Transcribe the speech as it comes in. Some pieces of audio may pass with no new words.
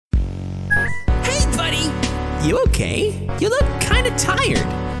You okay? You look kinda tired.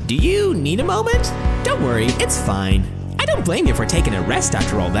 Do you need a moment? Don't worry, it's fine. I don't blame you for taking a rest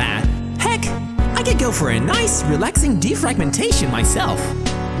after all that. Heck, I could go for a nice, relaxing defragmentation myself.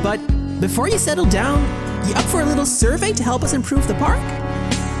 But before you settle down, you up for a little survey to help us improve the park?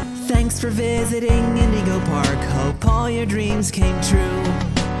 Thanks for visiting Indigo Park. Hope all your dreams came true.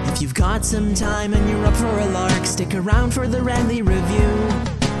 If you've got some time and you're up for a lark, stick around for the Rambley review.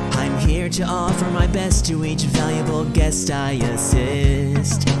 I'm here to offer my best to each valuable guest I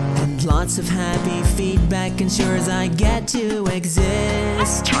assist. And lots of happy feedback ensures I get to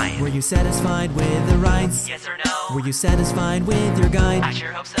exist. Were you satisfied with the rides? Yes or no? Were you satisfied with your guide? I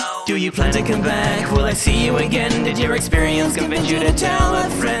sure hope so. Do you plan to come back? Will I see you again? Did your experience convince you to tell a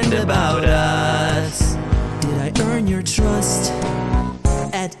friend about us? Did I earn your trust?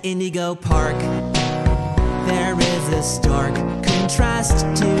 At Indigo Park, there is a stark contrast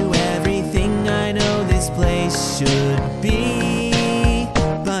to everything I know this place should be.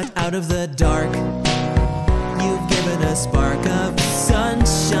 But out of the dark, you've given a spark of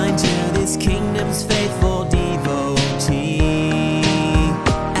sunshine to this kingdom's faithful devotee.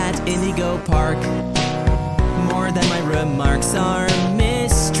 At Indigo Park, more than my remarks are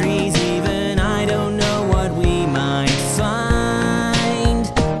mysteries. Even I don't know what we might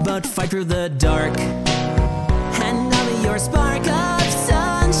find. But fight through the dark, and I'll be your spark of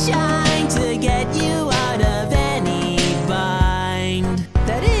sunshine to get you out of any bind.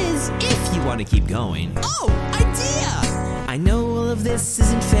 That is, if you want to keep going. Oh, idea! I know all of this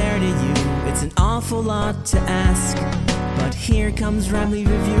isn't fair to you. It's an awful lot to ask. But here comes Rambley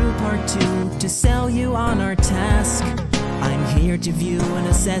Review Part 2 to sell you on our task. I'm here to view and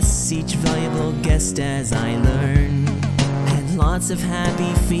assess each valuable guest as I learn. And lots of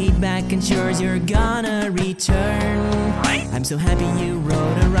happy feedback ensures you're gonna return. Right? I'm so happy you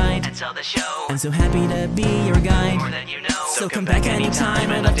wrote a ride. And sell the show. I'm so happy to be your guide. More than you know. So come back anytime,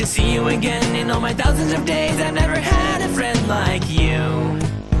 I'd love to see you again. In all my thousands of days, I've never had a friend like you.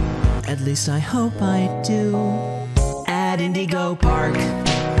 At least I hope I do. At Indigo Park,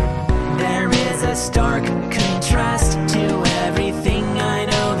 there is a stark contrast to everything I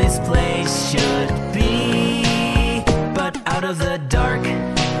know this place should be. But out of the dark,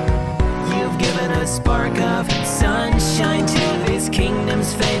 you've given a spark of sunshine to this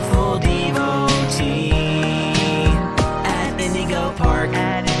kingdom's faithful devotee. At Indigo Park,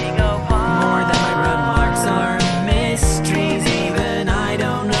 more than my remarks are mysteries. Even I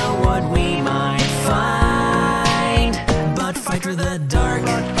don't know what we might find. But fight through the dark,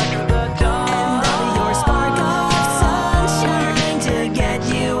 and I'll be your spark of sunshine to get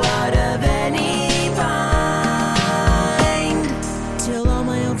you out of any bind. Till all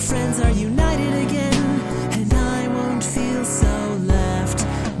my old friends are united again, and I won't feel so left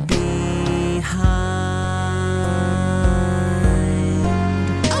behind.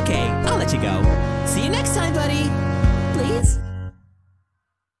 Okay, I'll let you go. See you next time, buddy.